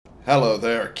Hello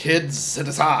there, kids. It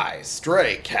is I,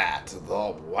 Stray Cat,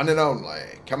 the one and only,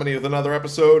 coming to you with another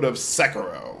episode of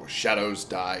Sekiro, Shadows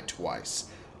Die Twice.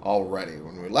 Already,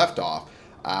 when we left off,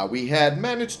 we had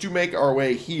managed to make our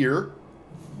way here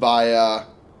via,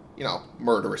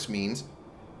 murderous means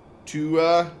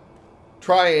to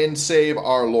try and save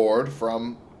our lord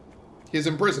from his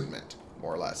imprisonment,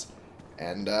 more or less.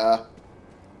 And,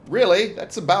 really,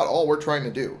 that's about all we're trying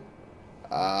to do.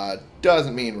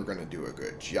 Doesn't mean we're going to do a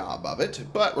good job of it,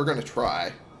 but we're going to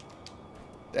try.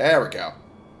 There we go.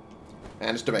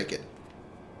 Managed to make it.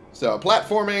 So,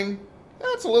 platforming,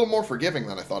 that's a little more forgiving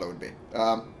than I thought it would be.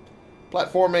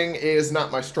 Platforming is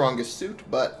not my strongest suit,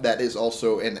 but that is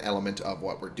also an element of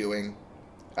what we're doing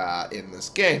in this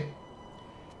game.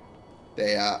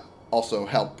 They also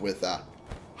help with a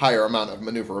higher amount of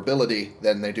maneuverability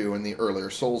than they do in the earlier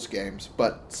Souls games,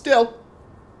 but still,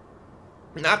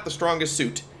 not the strongest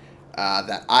suit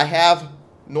that I have,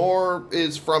 nor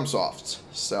is FromSoft's.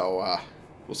 So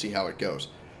we'll see how it goes.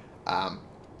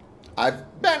 I've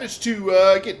managed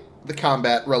to get the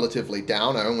combat relatively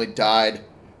down. I only died,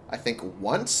 I think,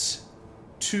 once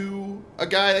to a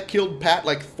guy that killed Pat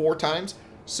like 4 times.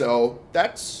 So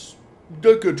that's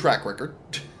a good track record.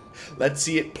 Let's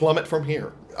see it plummet from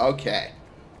here. Okay.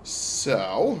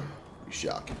 So we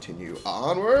shall continue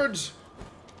onwards.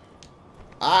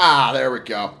 Ah, there we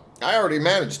go. I already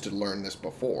managed to learn this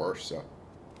before, so...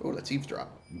 Oh, let's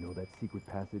eavesdrop. You know that secret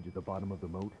passage at the bottom of the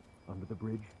moat, under the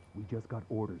bridge? We just got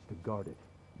orders to guard it.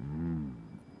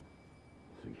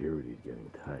 Security's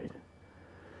getting tight.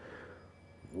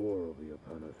 War will be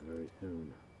upon us very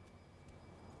soon.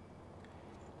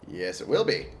 Yes, it will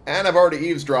be. And I've already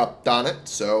eavesdropped on it,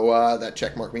 so that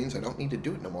checkmark means I don't need to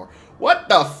do it no more. What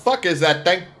the fuck is that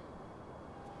thing?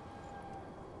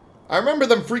 I remember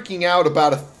them freaking out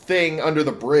about a thing under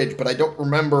the bridge, but I don't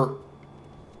remember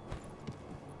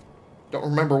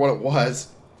what it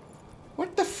was.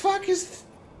 What the fuck is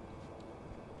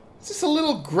this a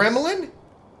little gremlin?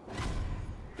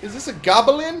 Is this a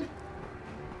goblin?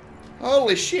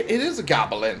 Holy shit, it is a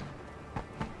goblin.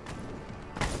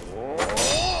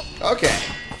 Okay.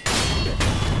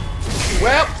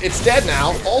 Well, it's dead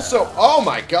now. Also, oh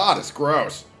my god, it's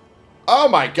gross. Oh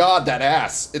my god, that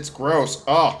ass. It's gross.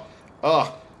 Oh.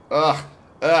 Oh,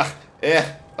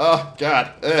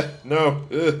 God, no,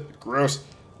 gross,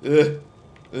 get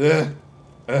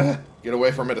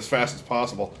away from it as fast as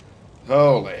possible.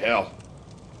 Holy hell.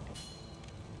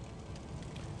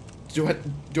 Do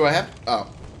I have,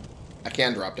 oh, I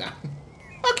can drop down.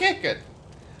 Okay, good.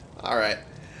 Alright.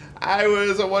 I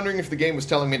was wondering if the game was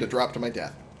telling me to drop to my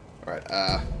death. Alright,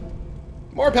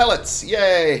 more pellets,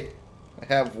 yay. I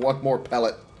have one more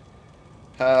pellet.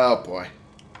 Oh boy.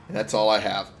 That's all I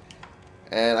have.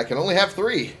 And I can only have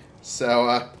 3.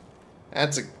 So,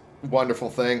 that's a wonderful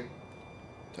thing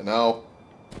to know.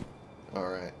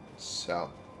 Alright,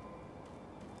 so.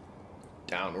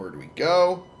 Downward we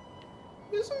go.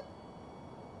 Isn't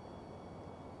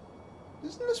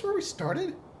this where we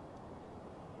started?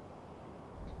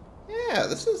 Yeah,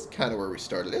 this is kind of where we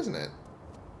started, isn't it?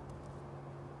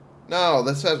 No,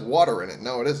 this has water in it.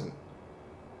 No, it isn't.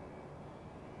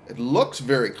 It looks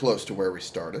very close to where we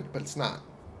started, but it's not.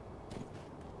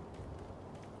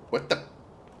 What the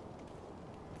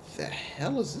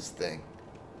hell is this thing?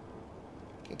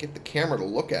 Can't get the camera to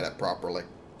look at it properly.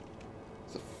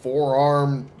 It's a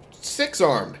 4-armed,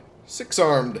 6-armed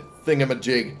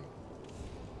thingamajig.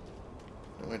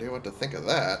 No idea what to think of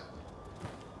that.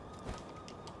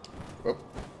 Whoop.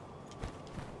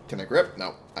 Can I grip?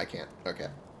 No, I can't. Okay.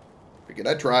 Figured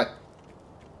I'd try.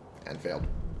 And failed.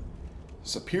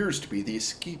 This appears to be the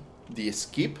escape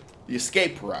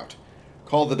route.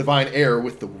 Call the divine air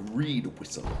with the reed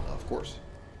whistle, of course.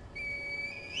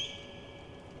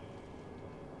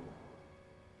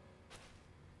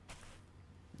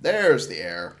 There's the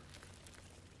air.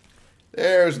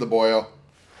 There's the boyo.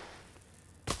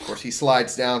 Of course, he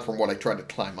slides down from what I tried to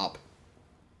climb up.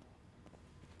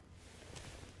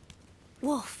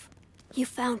 Wolf, you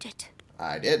found it.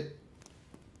 I did.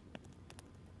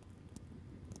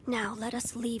 Now let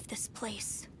us leave this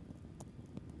place.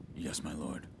 Yes, my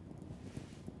lord.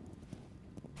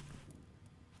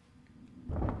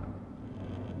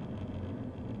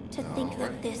 To think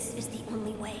that this is the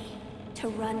only way, to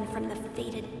run from the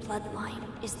fated bloodline,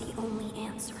 is the only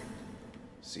answer.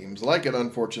 Seems like it,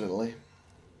 unfortunately.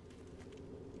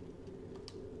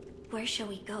 Where shall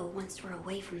we go once we're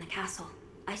away from the castle?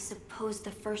 I suppose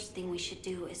the first thing we should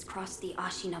do is cross the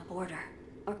Ashina border.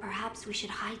 Or perhaps we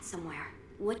should hide somewhere.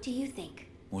 What do you think?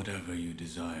 Whatever you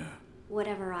desire.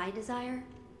 Whatever I desire?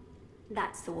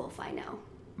 That's the wolf I know.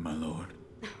 My lord.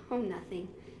 Oh, nothing.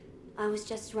 I was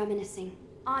just reminiscing.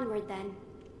 Onward then.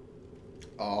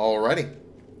 Alrighty.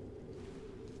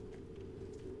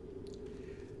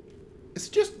 It's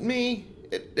just me.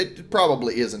 It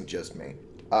probably isn't just me.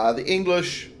 The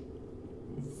English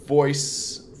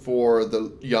voice for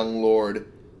the young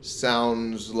lord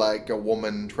sounds like a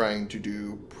woman trying to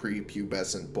do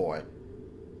prepubescent boy.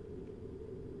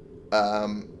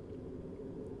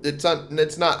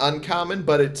 It's not uncommon,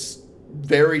 but it's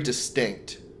very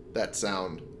distinct, that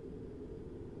sound.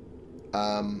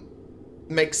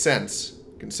 Makes sense,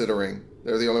 considering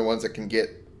they're the only ones that can get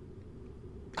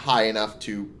high enough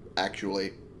to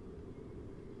actually...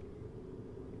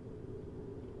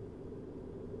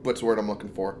 What's the word I'm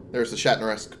looking for? There's the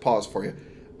Shatner-esque pause for you.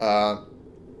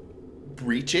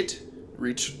 Reach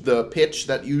the pitch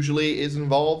that usually is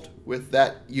involved with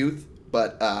that youth,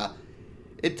 but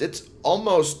it's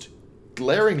almost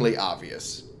glaringly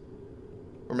obvious.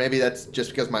 Or maybe that's just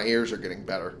because my ears are getting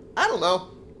better. I don't know.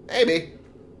 Maybe.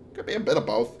 Could be a bit of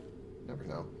both. Never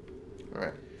know.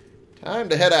 Alright. Time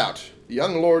to head out. The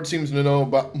young lord seems to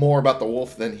know more about the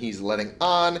wolf than he's letting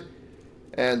on.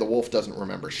 And the wolf doesn't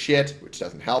remember shit, which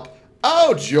doesn't help.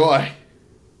 Oh, joy.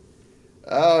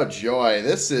 Oh, joy.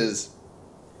 This is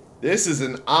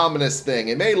an ominous thing.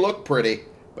 It may look pretty,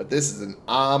 but this is an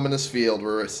ominous field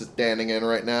we're standing in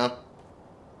right now.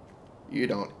 You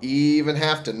don't even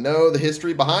have to know the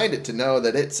history behind it to know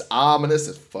that it's ominous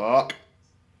as fuck.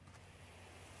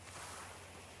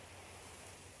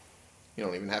 You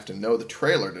don't even have to know the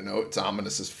trailer to know it's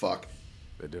ominous as fuck.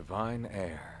 The divine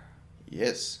heir.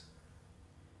 Yes.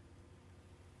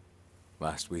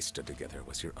 Last we stood together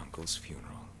was your uncle's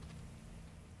funeral.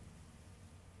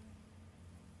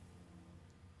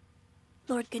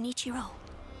 Lord Genichiro.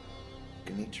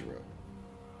 Genichiro.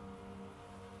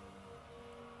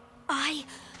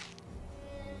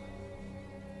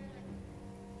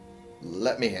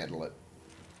 Let me handle it.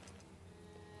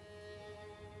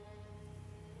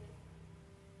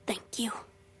 Thank you.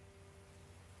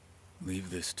 Leave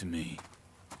this to me.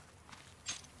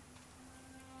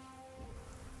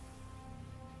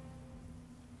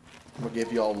 I'm gonna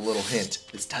give you all a little hint.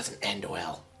 This doesn't end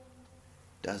well.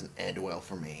 Doesn't end well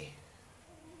for me.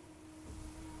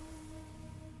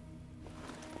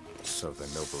 So the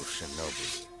noble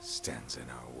shinobi stands in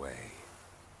our way.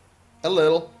 A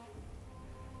little.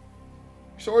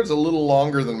 Your sword's a little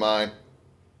longer than mine.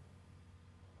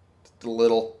 Just a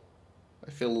little. I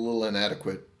feel a little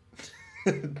inadequate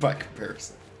by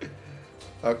comparison.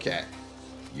 Okay.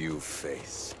 You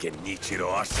face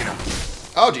Genichiro Ashina.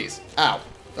 Oh, jeez. Ow.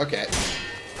 Okay.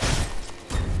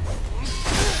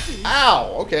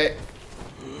 Ow. Okay.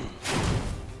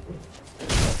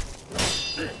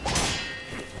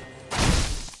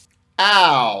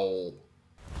 Ow.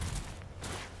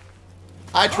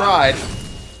 I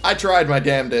tried my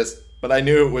damnedest, but I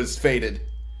knew it was fated.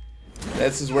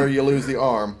 This is where you lose the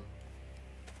arm.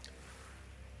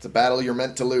 It's a battle you're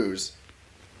meant to lose.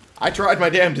 I tried my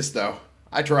damnedest, though.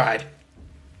 I tried.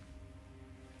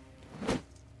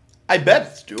 I bet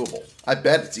it's doable. I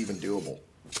bet it's even doable.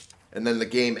 And then the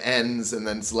game ends, and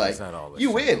then it's like,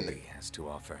 you win. Has to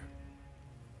offer.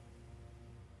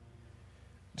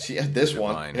 Yeah, this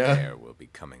one. Divine Yeah. heir will be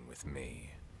coming with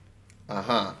me.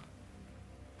 Uh-huh.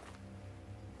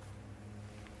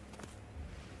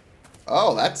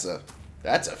 Oh, that's a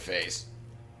face.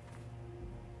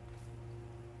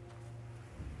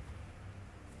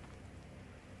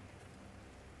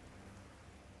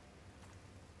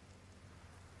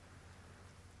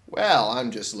 Well,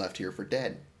 I'm just left here for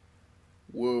dead.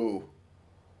 Woo.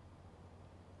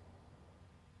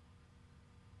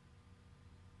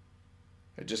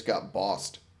 I just got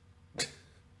bossed.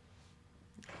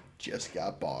 Just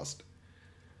got bossed.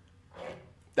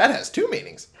 That has two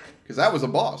meanings, because that was a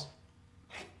boss.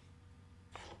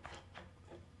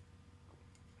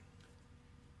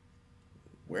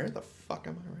 Where the fuck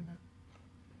am I right now?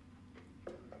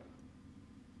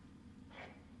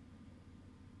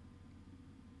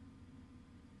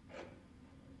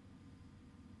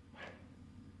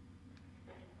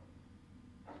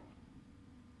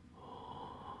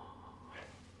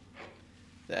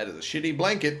 That is a shitty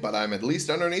blanket, but I'm at least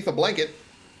underneath a blanket.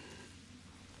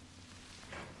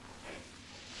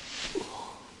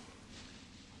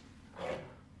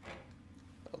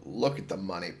 Look at the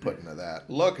money put into that.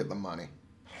 Look at the money.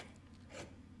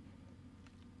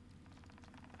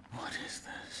 What is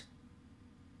this?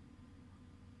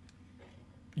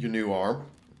 Your new arm.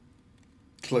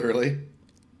 Clearly.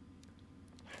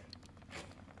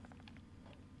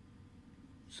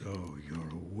 So you're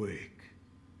awake.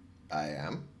 I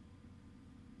am.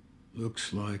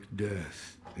 Looks like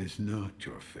death is not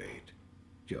your fate.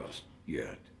 Just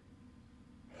yet.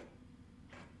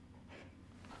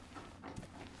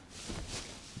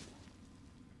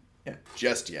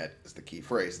 just yet is the key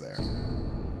phrase there.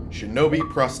 Shinobi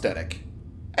prosthetic.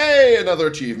 Hey, another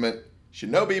achievement.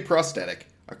 Shinobi prosthetic.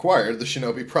 Acquired the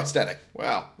Shinobi prosthetic.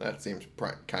 Wow, that seems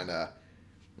kind of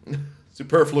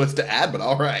superfluous to add, but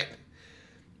alright.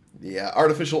 The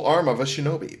artificial arm of a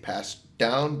shinobi, passed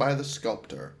down by the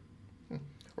sculptor. A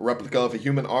replica of a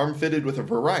human arm fitted with a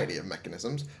variety of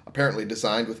mechanisms, apparently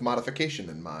designed with modification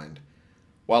in mind.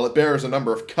 While it bears a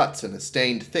number of cuts and is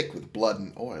stained thick with blood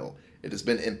and oil, it has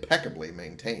been impeccably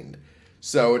maintained.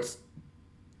 So it's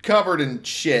covered in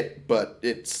shit, but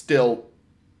it's still,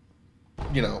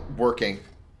 you know, working.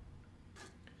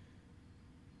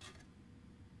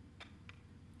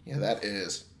 Yeah, that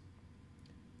is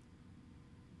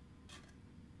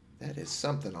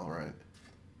something, all right.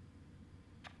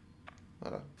 A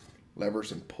lot of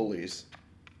levers and pulleys.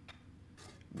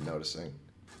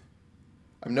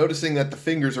 I'm noticing that the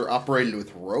fingers are operated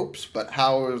with ropes, but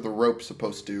how are the ropes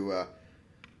supposed to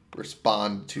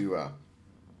respond to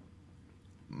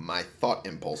my thought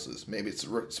impulses? Maybe it's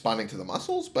responding to the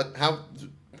muscles, but how?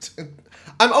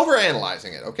 I'm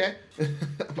overanalyzing it, okay?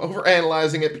 I'm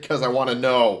overanalyzing it because I want to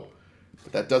know,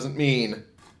 but that doesn't mean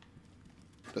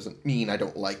I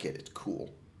don't like it. It's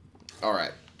cool. All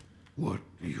right. What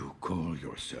do you call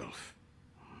yourself?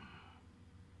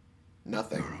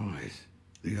 Nothing. Your eyes.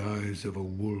 The eyes of a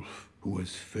wolf who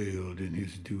has failed in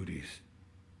his duties.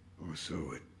 Or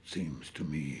so it seems to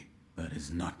me. That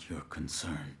is not your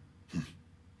concern.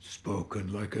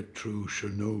 Spoken like a true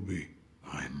shinobi.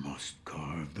 I must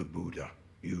carve the Buddha.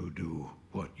 You do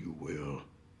what you will.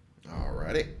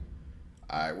 Alrighty.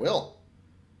 I will.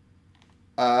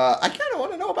 I kind of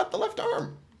want to know about the left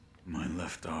arm. My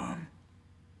left arm.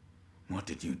 What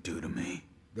did you do to me?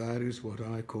 That is what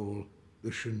I call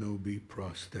the shinobi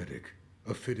prosthetic.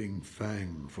 A fitting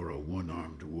fang for a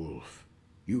one-armed wolf.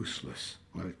 Useless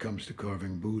when it comes to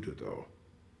carving Buddha, though.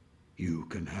 You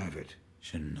can have it.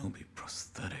 Shinobi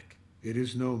prosthetic. It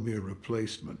is no mere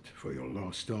replacement for your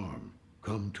lost arm.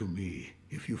 Come to me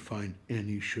if you find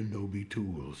any shinobi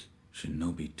tools.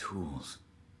 Shinobi tools.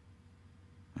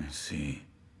 I see.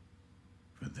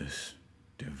 For this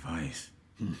device.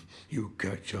 You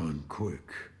catch on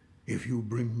quick. If you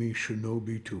bring me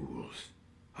shinobi tools,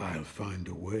 I'll find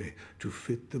a way to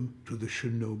fit them to the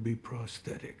shinobi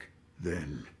prosthetic.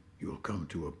 Then you'll come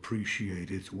to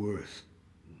appreciate its worth.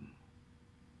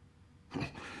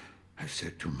 I've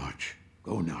said too much.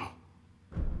 Go now.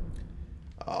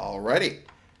 Alrighty.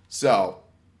 So,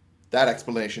 that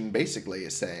explanation basically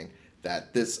is saying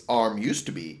that this arm used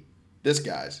to be this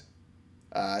guy's.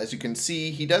 As you can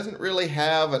see, he doesn't really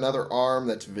have another arm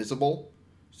that's visible,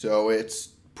 so it's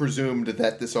presumed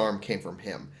that this arm came from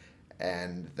him,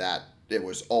 and that it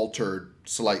was altered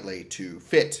slightly to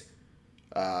fit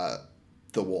the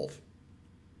wolf.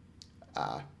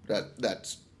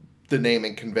 That's the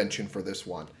naming convention for this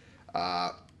one.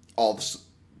 All the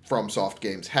FromSoft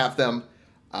games have them.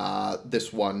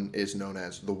 This one is known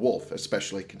as the wolf,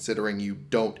 especially considering you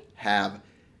don't have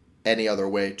any other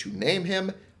way to name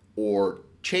him or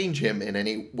change him in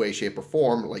any way, shape, or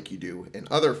form like you do in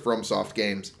other FromSoft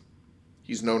games.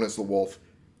 He's known as the wolf.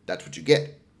 That's what you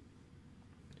get.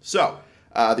 So,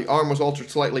 the arm was altered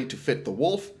slightly to fit the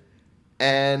wolf,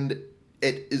 and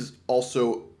it is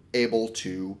also able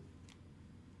to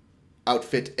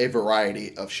outfit a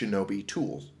variety of shinobi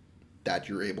tools that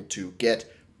you're able to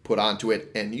get, put onto it,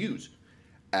 and use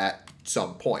at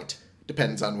some point.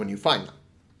 Depends on when you find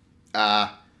them.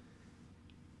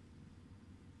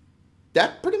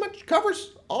 That pretty much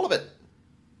covers all of it.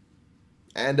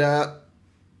 And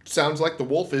sounds like the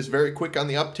wolf is very quick on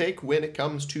the uptake when it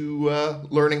comes to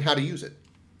learning how to use it.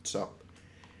 So,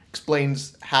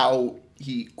 explains how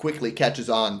he quickly catches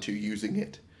on to using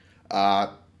it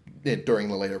during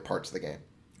the later parts of the game.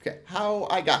 Okay, how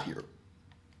I got here.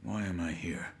 Why am I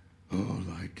here? All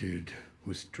I did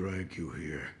was drag you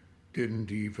here. Didn't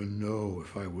even know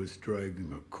if I was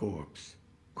dragging a corpse.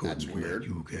 That's Couldn't weird. let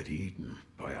you get eaten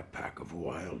by a pack of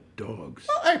wild dogs.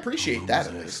 Well, I appreciate that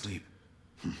at Was I least. asleep?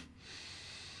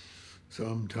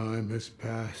 Some time has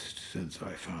passed since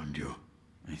I found you.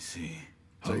 I see.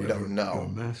 So you However, don't know. Your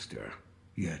master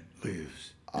yet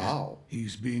lives. Oh.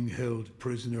 He's being held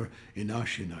prisoner in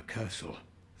Ashina Castle.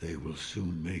 They will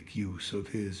soon make use of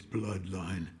his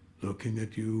bloodline. Looking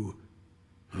at you,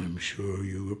 I'm sure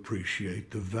you appreciate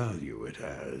the value it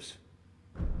has.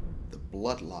 The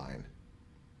bloodline.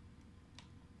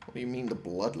 What do you mean the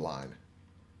bloodline?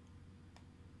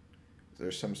 Is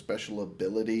there some special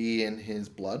ability in his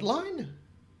bloodline?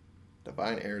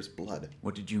 Divine heir's blood.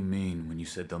 What did you mean when you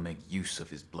said they'll make use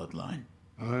of his bloodline?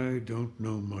 I don't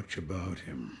know much about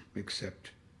him,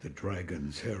 except the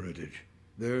dragon's heritage.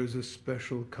 There's a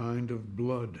special kind of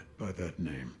blood by that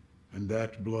name, and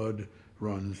that blood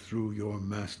runs through your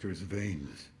master's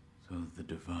veins. So the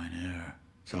divine heir.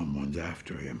 Someone's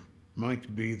after him.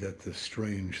 Might be that the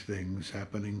strange things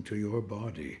happening to your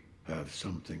body have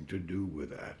something to do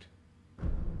with that.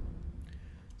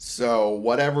 So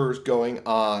whatever's going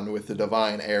on with the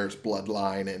divine heir's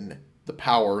bloodline and the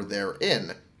power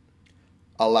therein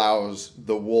allows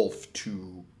the wolf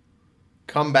to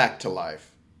come back to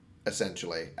life,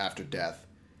 essentially, after death,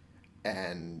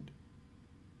 and,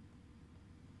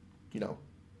 you know,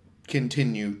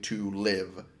 continue to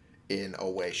live in a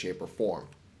way, shape, or form.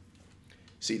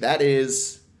 See, that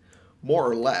is more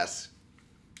or less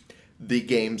the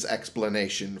game's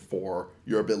explanation for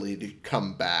your ability to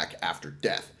come back after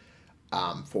death.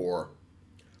 For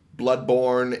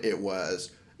Bloodborne,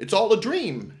 it's all a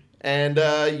dream, and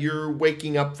you're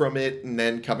waking up from it and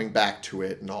then coming back to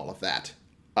it and all of that.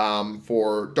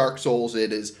 For Dark Souls,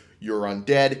 it is you're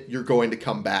undead, you're going to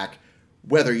come back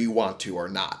whether you want to or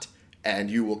not, and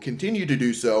you will continue to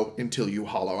do so until you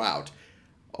hollow out.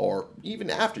 Or even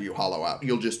after you hollow out,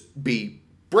 you'll just be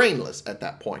brainless at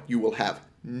that point. You will have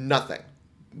nothing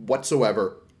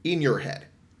whatsoever in your head.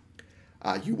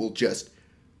 You will just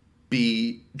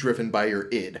be driven by your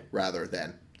id rather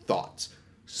than thoughts.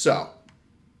 So,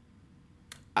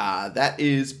 that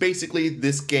is basically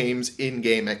this game's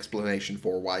in-game explanation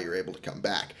for why you're able to come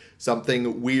back.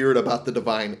 Something weird about the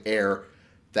divine heir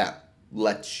that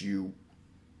lets you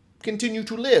continue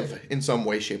to live in some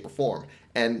way, shape, or form.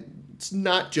 And it's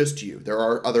not just you. There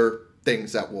are other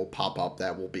things that will pop up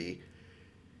that will be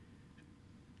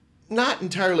not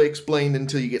entirely explained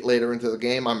until you get later into the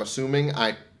game, I'm assuming.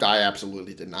 I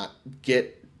absolutely did not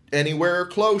get anywhere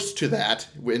close to that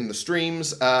in the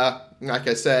streams. Like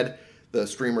I said, the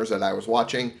streamers that I was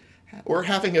watching were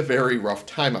having a very rough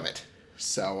time of it.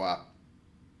 So,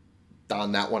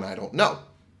 on that one, I don't know.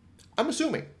 I'm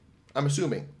assuming.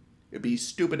 It'd be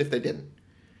stupid if they didn't.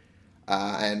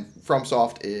 And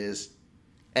FromSoft is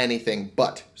anything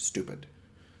but stupid.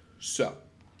 So.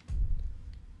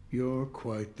 You're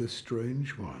quite the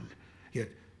strange one. Yet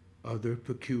other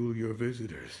peculiar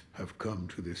visitors have come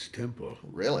to this temple.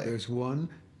 Really? There's one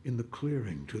in the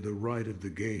clearing to the right of the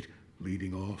gate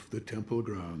leading off the temple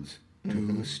grounds.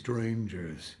 Two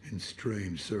strangers in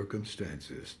strange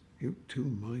circumstances. You two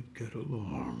might get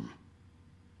along.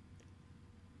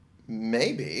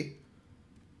 Maybe.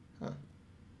 Huh.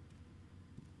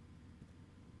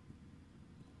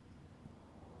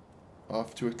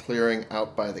 Off to a clearing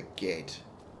out by the gate.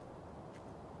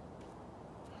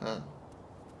 Huh.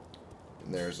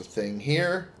 And there's a thing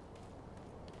here.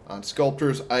 On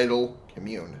Sculptor's Idol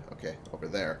Commune. Okay, over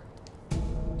there.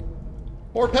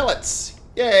 More pellets!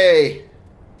 Yay!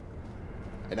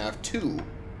 I now have 2.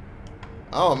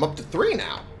 Oh, I'm up to 3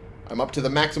 now. I'm up to the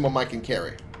maximum I can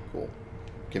carry. Cool.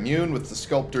 Commune with the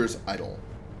Sculptor's Idol.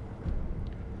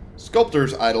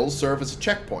 Sculptor's Idols serve as a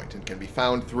checkpoint and can be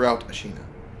found throughout Ashina.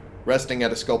 Resting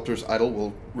at a Sculptor's Idol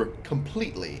will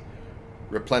completely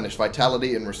replenish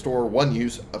vitality and restore 1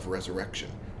 use of Resurrection.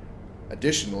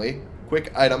 Additionally,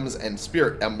 quick items and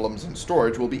spirit emblems in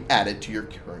storage will be added to your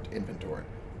current inventory.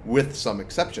 With some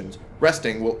exceptions,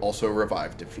 resting will also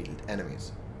revive defeated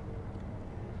enemies.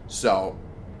 So,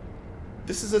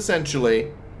 this is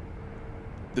essentially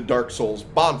the Dark Souls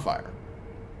bonfire.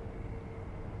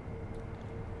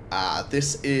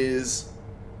 This is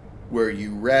where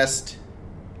you rest,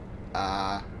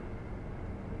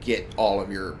 get all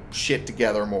of your shit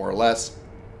together, more or less,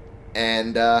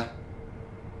 and,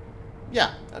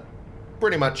 yeah,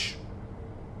 pretty much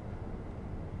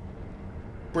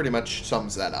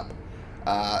sums that up.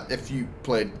 If you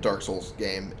played Dark Souls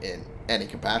game in any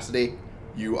capacity,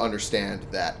 you understand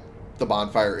that the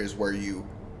bonfire is where you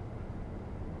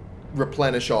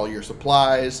replenish all your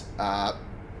supplies,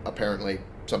 apparently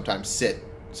sometimes sit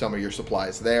some of your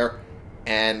supplies there,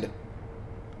 and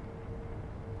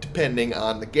depending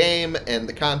on the game and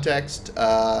the context,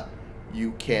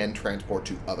 you can transport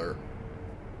to other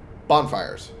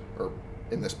bonfires, or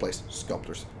in this place,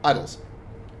 Sculptor's Idols.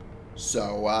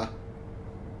 So,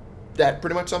 that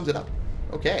pretty much sums it up.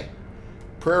 Okay.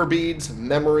 Prayer beads,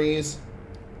 memories,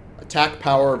 attack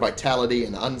power, vitality,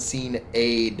 and unseen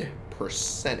aid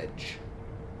percentage.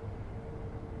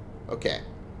 Okay.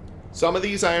 Some of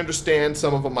these I understand,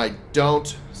 some of them I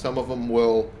don't. Some of them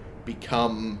will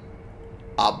become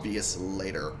obvious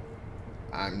later.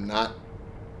 I'm not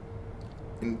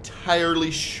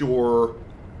entirely sure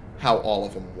how all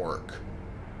of them work.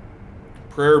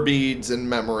 Prayer beads and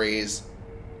memories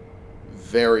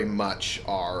very much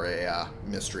are a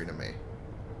mystery to me.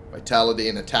 Vitality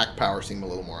and attack power seem a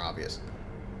little more obvious.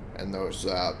 And those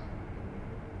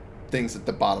things at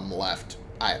the bottom left.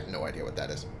 I have no idea what that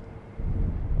is.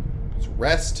 Let's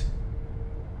rest.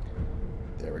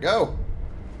 There we go.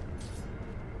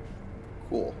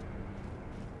 Cool.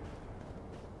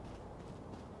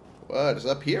 What is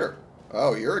up here?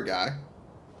 Oh, you're a guy.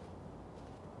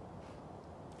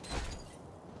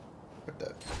 What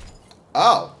the?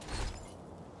 Oh!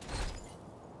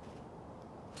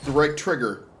 The right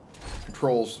trigger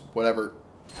controls whatever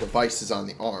device is on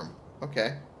the arm.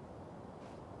 Okay.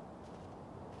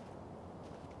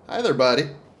 Hi there, buddy.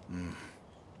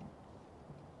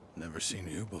 Never seen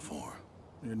you before.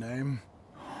 Your name?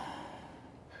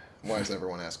 Why is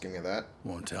everyone asking me that?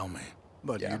 Won't tell me.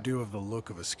 But Yeah. you do have the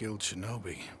look of a skilled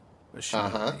shinobi. A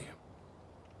shinobi.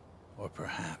 Or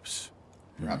perhaps...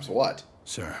 Perhaps what?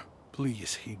 Sir,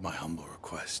 please heed my humble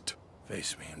request.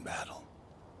 Face me in battle.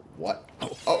 What?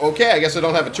 Oh, okay, I guess I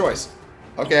don't have a choice.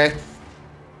 Okay.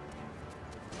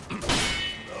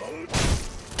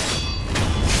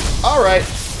 Alright.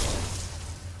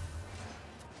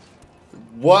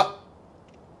 What?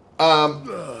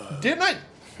 Didn't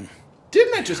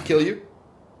I just kill you?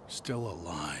 Still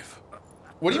alive.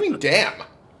 What do you mean, damn? What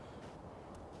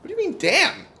do you mean,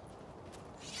 damn?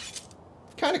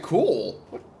 Kind of cool.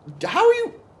 What? How are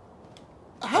you?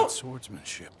 How? That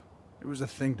swordsmanship. It was a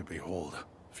thing to behold.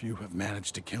 Few have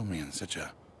managed to kill me in such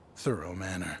a thorough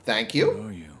manner. Thank you. Oh,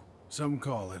 you. Some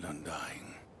call it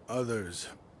undying. Others,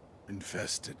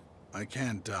 infested. I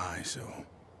can't die, so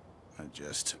I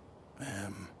just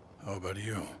am. How about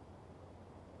you?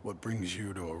 What brings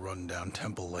you to a rundown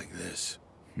temple like this?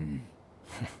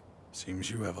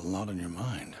 Seems you have a lot on your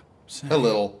mind. Say, A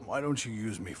little. why don't you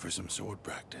use me for some sword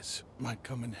practice? Might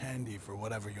come in handy for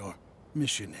whatever your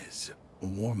mission is. A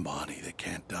warm body that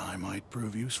can't die might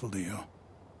prove useful to you.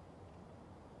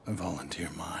 I volunteer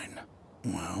mine.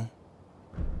 Well?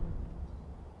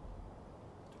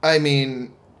 I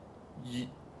mean,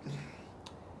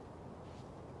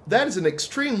 that is an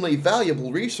extremely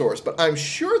valuable resource, but I'm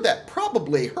sure that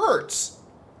probably hurts.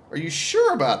 Are you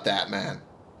sure about that, man?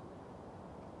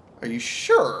 Are you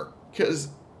sure? Because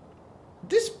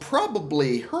this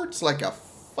probably hurts like a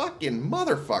fucking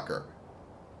motherfucker.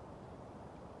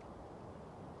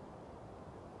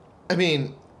 I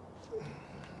mean...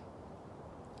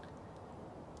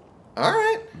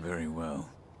 Alright. Very well.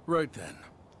 Right then.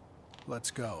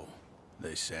 Let's go.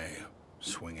 They say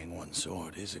swinging one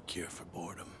sword is a cure for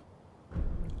boredom.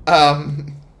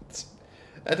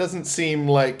 That doesn't seem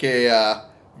like a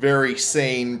very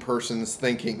sane person's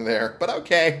thinking there. But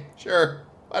okay, sure,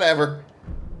 whatever.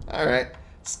 Alright.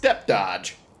 Step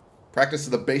dodge. Practice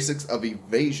the basics of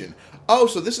evasion. Oh,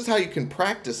 so this is how you can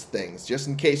practice things, just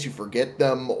in case you forget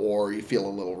them or you feel a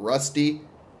little rusty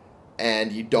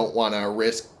and you don't want to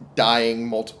risk dying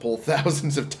multiple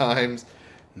thousands of times.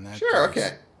 In that Sure, case,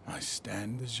 okay. I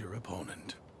stand as your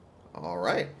opponent.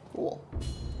 Alright, cool.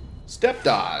 Step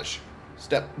dodge.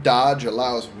 Step dodge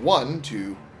allows one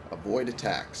to avoid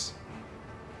attacks.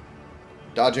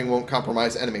 Dodging won't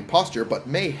compromise enemy posture, but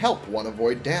may help one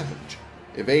avoid damage.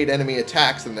 Evade enemy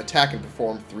attacks and attack and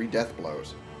perform 3 death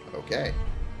blows. Okay.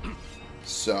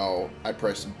 So, I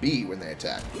press B when they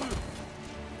attack.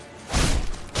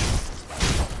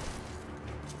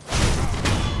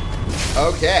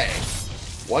 Okay.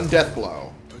 1 death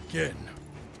blow. Again.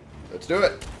 Let's do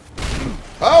it.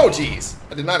 Oh, jeez.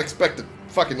 I did not expect a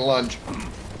fucking lunge.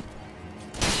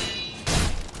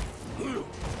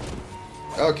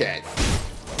 Okay.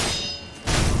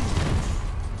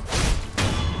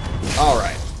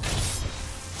 Alright.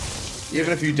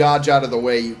 Even if you dodge out of the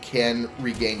way, you can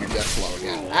regain your death blow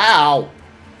again. Ow!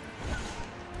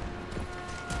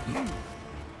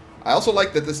 I also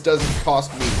like that this doesn't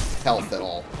cost me health at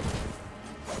all.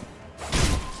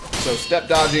 So step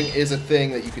dodging is a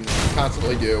thing that you can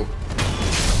constantly do.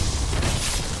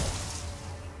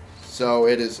 So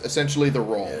it is essentially the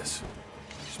roll. Yes.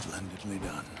 Splendidly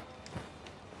done.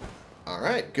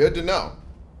 Alright, good to know.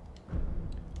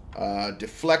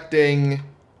 Deflecting,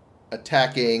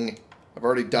 attacking. I've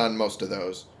already done most of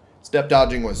those. Step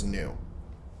dodging was new.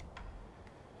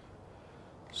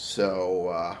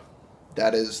 So,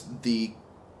 that is the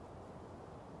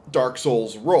Dark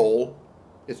Souls roll.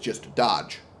 It's just a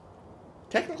dodge.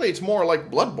 Technically, it's more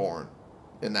like Bloodborne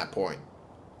in that point.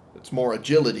 It's more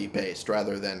agility-based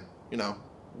rather than, you know,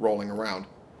 rolling around.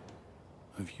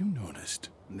 Have you noticed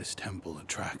this temple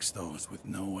attracts those with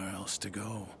nowhere else to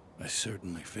go? I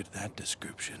certainly fit that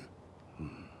description.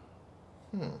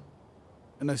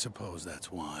 And I suppose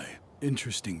that's why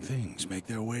interesting things make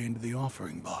their way into the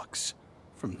offering box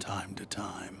from time to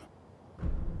time.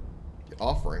 The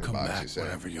offering Come box, back you say?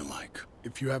 whenever you like.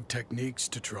 If you have techniques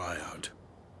to try out,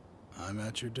 I'm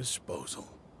at your disposal.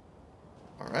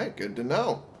 Alright, good to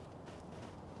know.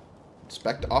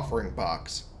 Inspect offering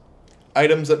box.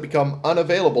 Items that become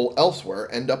unavailable elsewhere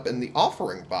end up in the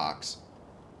offering box.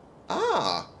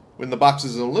 Ah, when the box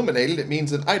is illuminated, it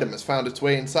means an item has found its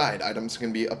way inside. Items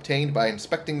can be obtained by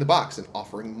inspecting the box and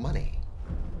offering money.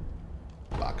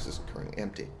 The box is currently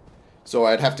empty. So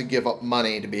I'd have to give up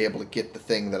money to be able to get the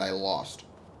thing that I lost.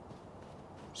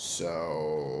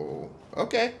 So,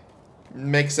 okay.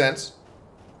 Makes sense.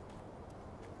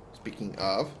 Speaking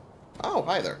of... Oh,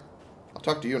 hi there. I'll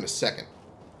talk to you in a second.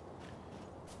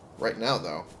 Right now,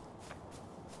 though.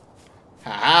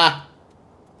 Ha-ha!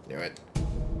 Knew it.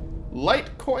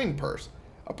 Light coin purse.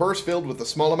 A purse filled with a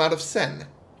small amount of sen. It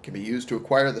can be used to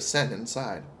acquire the sen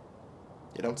inside.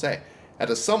 You don't say. It has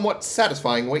a somewhat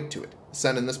satisfying weight to it. The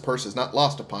sen in this purse is not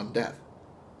lost upon death.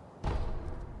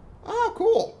 Oh,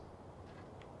 cool.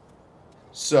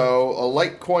 So, a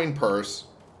light coin purse.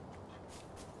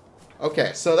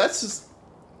 Okay, so that's just...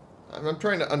 I'm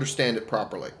trying to understand it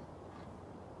properly.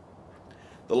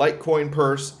 The light coin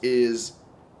purse is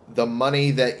the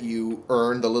money that you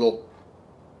earn, the little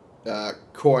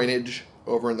coinage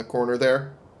over in the corner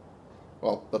there.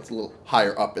 Well, that's a little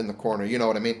higher up in the corner. You know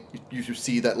what I mean? You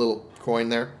see that little coin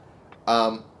there?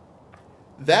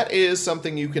 That is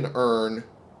something you can earn,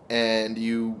 and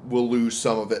you will lose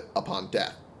some of it upon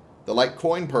death. The light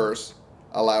coin purse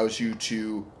allows you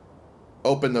to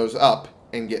open those up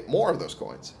and get more of those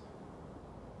coins.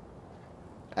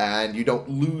 And you don't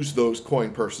lose those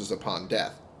coin purses upon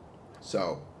death.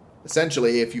 So,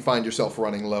 essentially, if you find yourself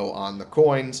running low on the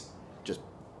coins, just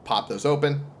pop those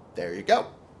open. There you go.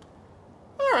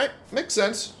 Alright, makes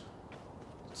sense.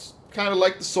 It's kind of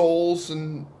like the souls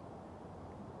and...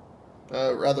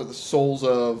 rather, the souls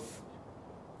of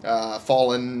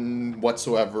fallen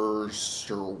whatsoevers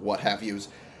or what have yous.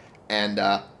 And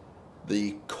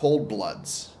the cold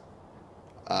bloods,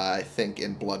 I think,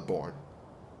 in Bloodborne.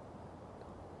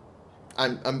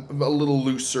 I'm a little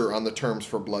looser on the terms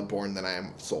for Bloodborne than I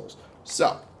am with Souls.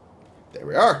 So, there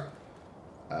we are.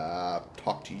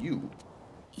 Talk to you.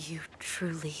 You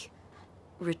truly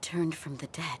returned from the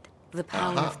dead. The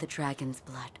power of the dragon's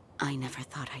blood. I never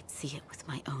thought I'd see it with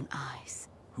my own eyes.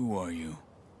 Who are you?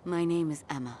 My name is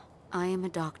Emma. I am a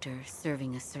doctor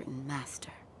serving a certain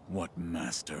master. What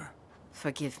master?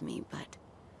 Forgive me, but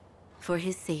for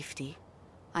his safety,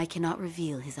 I cannot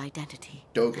reveal his identity.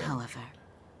 Dogen. However,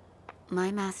 my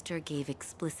master gave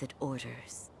explicit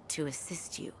orders to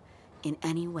assist you in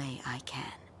any way I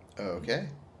can. Okay.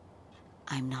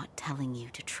 I'm not telling you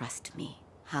to trust me.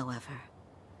 However,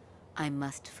 I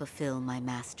must fulfill my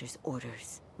master's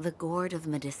orders. The gourd of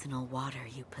medicinal water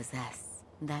you possess,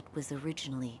 that was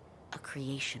originally a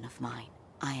creation of mine.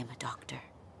 I am a doctor,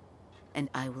 and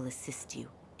I will assist you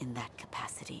in that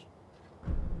capacity.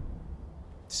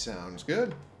 Sounds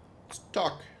good. Let's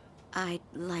talk. I'd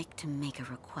like to make a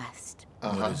request.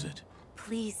 What is it?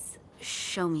 Please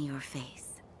show me your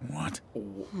face. What?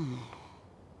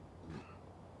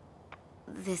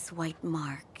 This white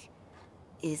mark,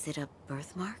 is it a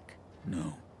birthmark?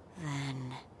 No.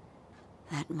 Then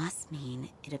that must mean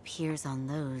it appears on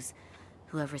those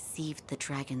who have received the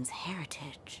dragon's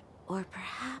heritage. Or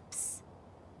perhaps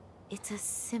it's a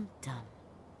symptom.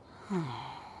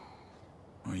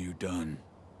 Are you done?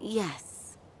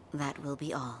 Yes, that will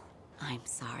be all. I'm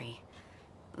sorry.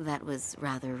 That was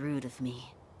rather rude of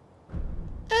me.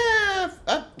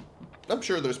 I'm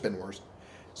sure there's been worse.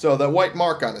 So the white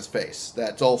mark on his face,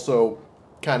 that's also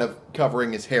kind of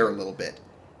covering his hair a little bit.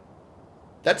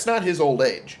 That's not his old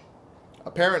age.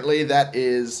 Apparently that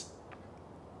is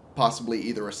possibly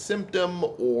either a symptom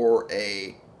or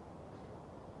a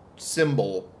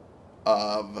symbol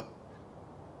of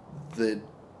the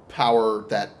power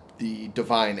that the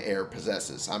divine heir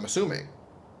possesses, I'm assuming.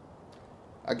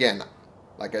 Again,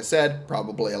 like I said,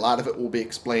 probably a lot of it will be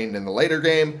explained in the later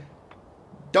game.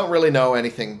 Don't really know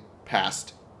anything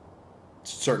past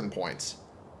certain points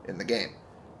in the game.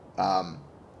 I'm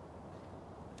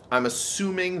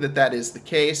assuming that that is the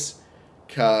case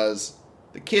because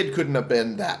the kid couldn't have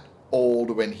been that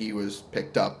old when he was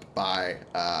picked up by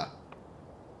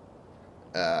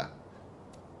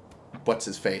what's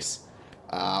his face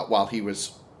while he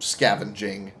was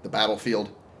scavenging the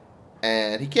battlefield,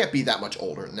 and he can't be that much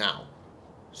older now.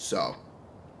 So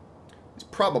he's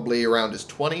probably around his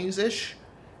 20s-ish,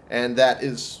 and that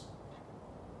is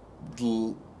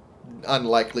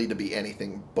unlikely to be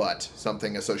anything but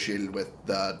something associated with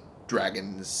the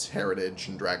dragon's heritage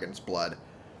and dragon's blood,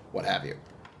 what have you.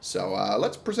 So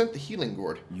let's present the healing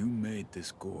gourd. You made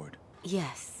this gourd.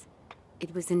 Yes,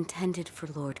 it was intended for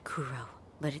Lord Kuro,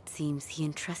 but it seems he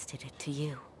entrusted it to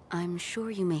you. I'm sure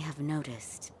you may have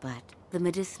noticed, but the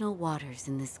medicinal waters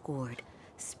in this gourd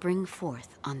spring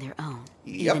forth on their own.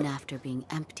 Yep. Even after being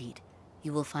emptied,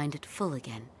 you will find it full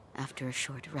again after a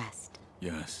short rest.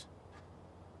 Yes.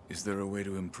 Is there a way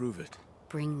to improve it?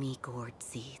 Bring me gourd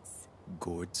seeds.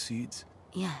 Gourd seeds?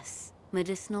 Yes.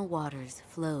 Medicinal waters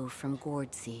flow from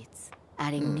gourd seeds.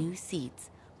 Adding new seeds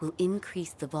will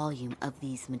increase the volume of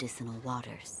these medicinal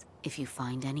waters. If you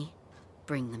find any,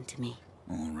 bring them to me.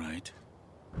 All right.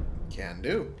 Can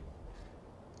do.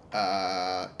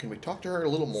 Can we talk to her a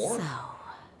little more? So,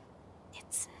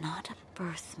 it's not a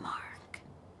birthmark.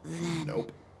 Then...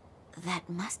 Nope. That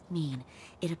must mean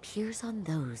it appears on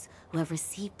those who have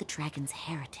received the dragon's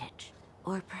heritage.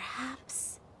 Or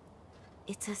perhaps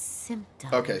it's a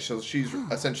symptom. Okay, so she's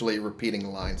essentially repeating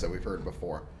lines that we've heard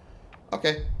before.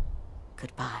 Okay.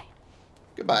 Goodbye.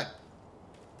 Goodbye.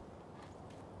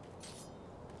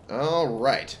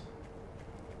 Alright.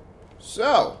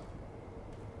 So,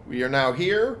 we are now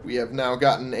here. We have now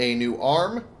gotten a new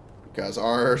arm, because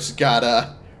ours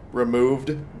got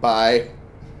removed by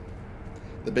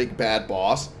the big bad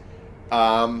boss.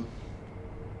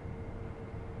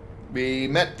 We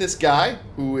met this guy,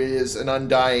 who is an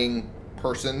undying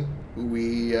person, who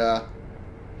we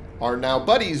are now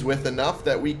buddies with enough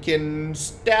that we can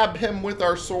stab him with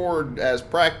our sword as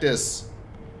practice.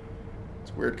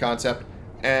 It's a weird concept.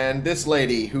 And this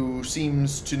lady, who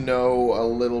seems to know a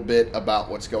little bit about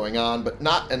what's going on, but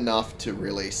not enough to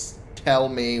really tell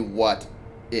me what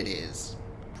it is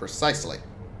precisely.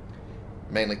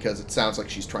 Mainly because it sounds like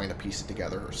she's trying to piece it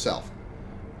together herself.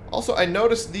 Also, I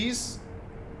noticed these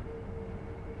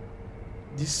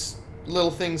little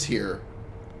things here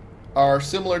are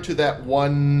similar to that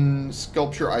one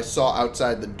sculpture I saw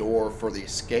outside the door for the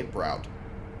escape route.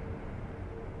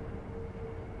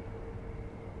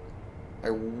 I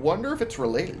wonder if it's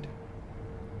related.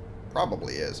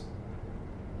 Probably is.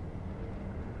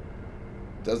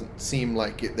 Doesn't seem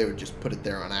like they would just put it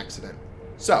there on accident.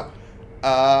 So,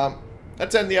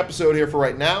 let's end the episode here for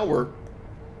right now. We're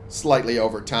slightly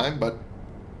over time, but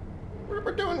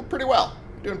we're doing pretty well.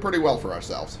 We're doing pretty well for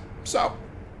ourselves. So,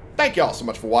 thank you all so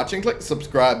much for watching. Click the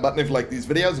subscribe button if you like these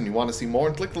videos and you want to see more,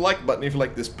 and click the like button if you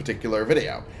like this particular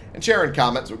video. And share in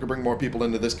comments so we can bring more people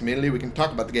into this community. We can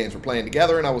talk about the games we're playing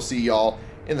together, and I will see y'all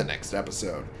in the next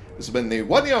episode. This has been the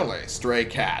one and only Stray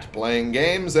Cat, playing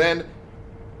games and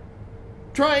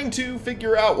trying to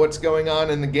figure out what's going on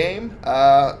in the game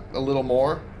a little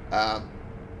more.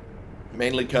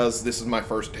 Mainly because this is my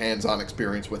first hands-on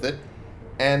experience with it.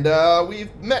 And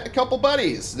we've met a couple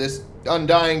buddies. This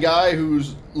undying guy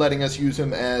who's letting us use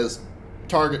him as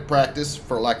target practice,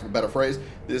 for lack of a better phrase.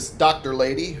 This doctor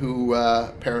lady who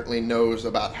apparently knows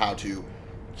about how to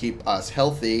keep us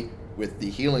healthy with the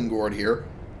healing gourd here.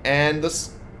 And the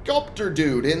sculptor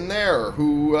dude in there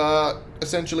who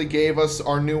essentially gave us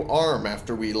our new arm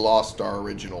after we lost our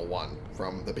original one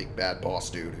from the big bad boss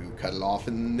dude who cut it off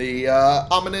in the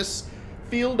ominous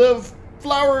field of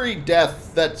flowery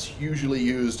death that's usually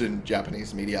used in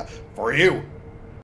Japanese media for you.